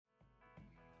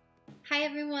Hi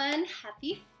everyone,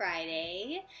 happy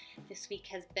Friday. This week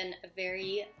has been a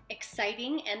very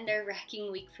exciting and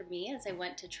nerve-wracking week for me as I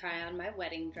went to try on my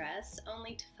wedding dress,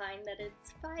 only to find that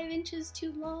it's 5 inches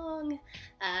too long.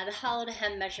 The hollow to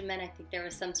hem measurement, I think there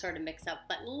was some sort of mix-up,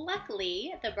 but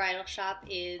luckily the bridal shop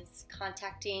is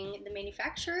contacting the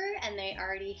manufacturer and they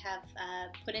already have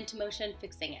put into motion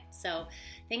fixing it. So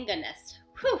thank goodness.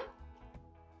 Whew!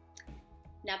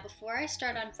 Now before I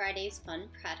start on Friday's fun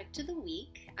product of the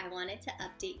week, I wanted to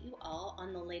update you all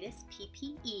on the latest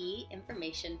PPE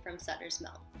information from Sutter's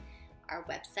Mill. Our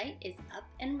website is up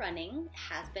and running,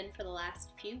 has been for the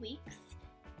last few weeks.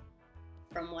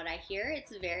 From what I hear,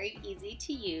 it's very easy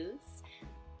to use,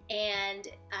 and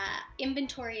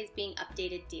inventory is being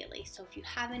updated daily. So if you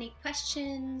have any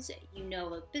questions, you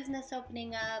know, a business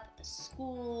opening up, a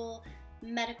school,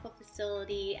 medical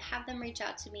facility, have them reach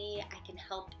out to me. I can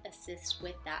help assist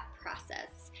with that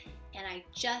process. And I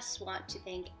just want to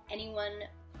thank anyone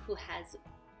who has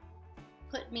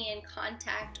put me in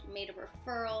contact, made a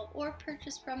referral, or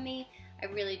purchased from me. I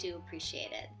really do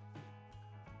appreciate it.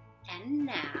 And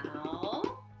now,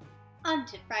 on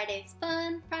to Friday's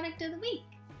fun product of the week.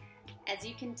 As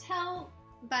you can tell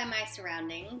by my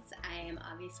surroundings, I am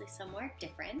obviously somewhere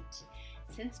different.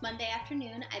 Since Monday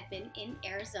afternoon, I've been in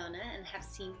Arizona and have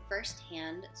seen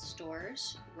firsthand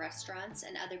stores, restaurants,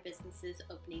 and other businesses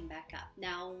opening back up.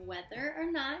 Now, whether or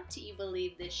not you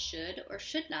believe this should or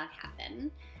should not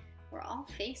happen, we're all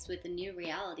faced with the new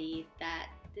reality that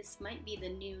this might be the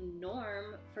new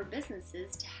norm for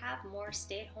businesses to have more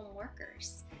stay-at-home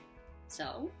workers.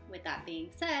 So, with that being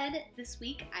said, this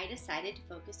week I decided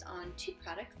to focus on 2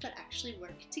 products that actually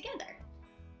work together.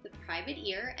 The Private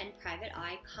Ear and Private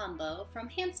Eye combo from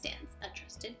Handstands, a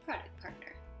trusted product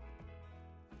partner.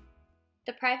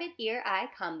 The Private Ear Eye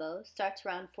combo starts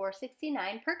around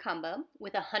 $4.69 per combo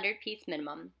with a 100-piece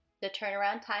minimum. The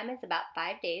turnaround time is about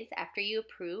 5 days after you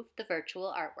approve the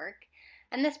virtual artwork,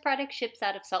 and this product ships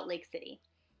out of Salt Lake City.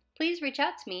 Please reach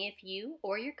out to me if you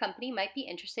or your company might be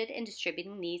interested in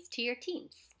distributing these to your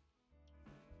teams.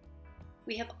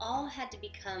 We have all had to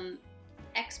become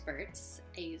experts,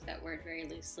 I use that word very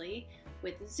loosely,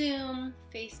 with Zoom,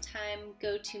 FaceTime,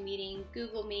 GoToMeeting,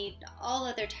 Google Meet, all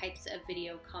other types of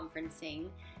video conferencing,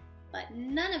 but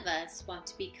none of us want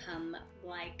to become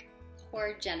like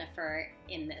poor Jennifer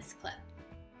in this clip.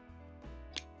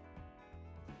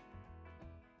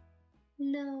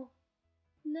 No,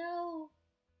 no,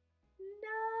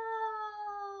 no.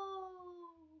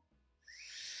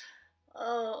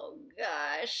 Oh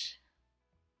gosh.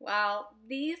 While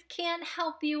these can't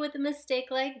help you with a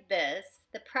mistake like this,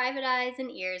 the private eyes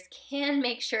and ears can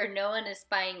make sure no one is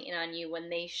spying in on you when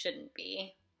they shouldn't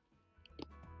be.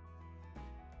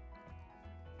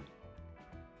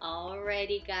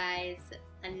 Alrighty guys,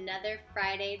 another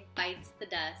Friday bites the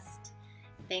dust.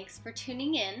 Thanks for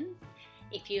tuning in.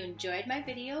 If you enjoyed my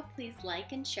video, please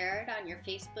like and share it on your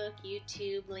Facebook,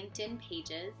 YouTube, LinkedIn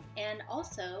pages, and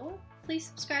also please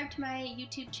subscribe to my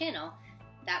YouTube channel.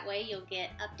 That way you'll get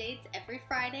updates every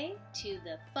Friday to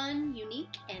the fun,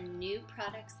 unique, and new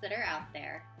products that are out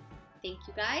there. Thank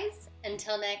you guys.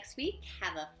 Until next week,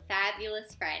 have a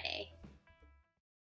fabulous Friday.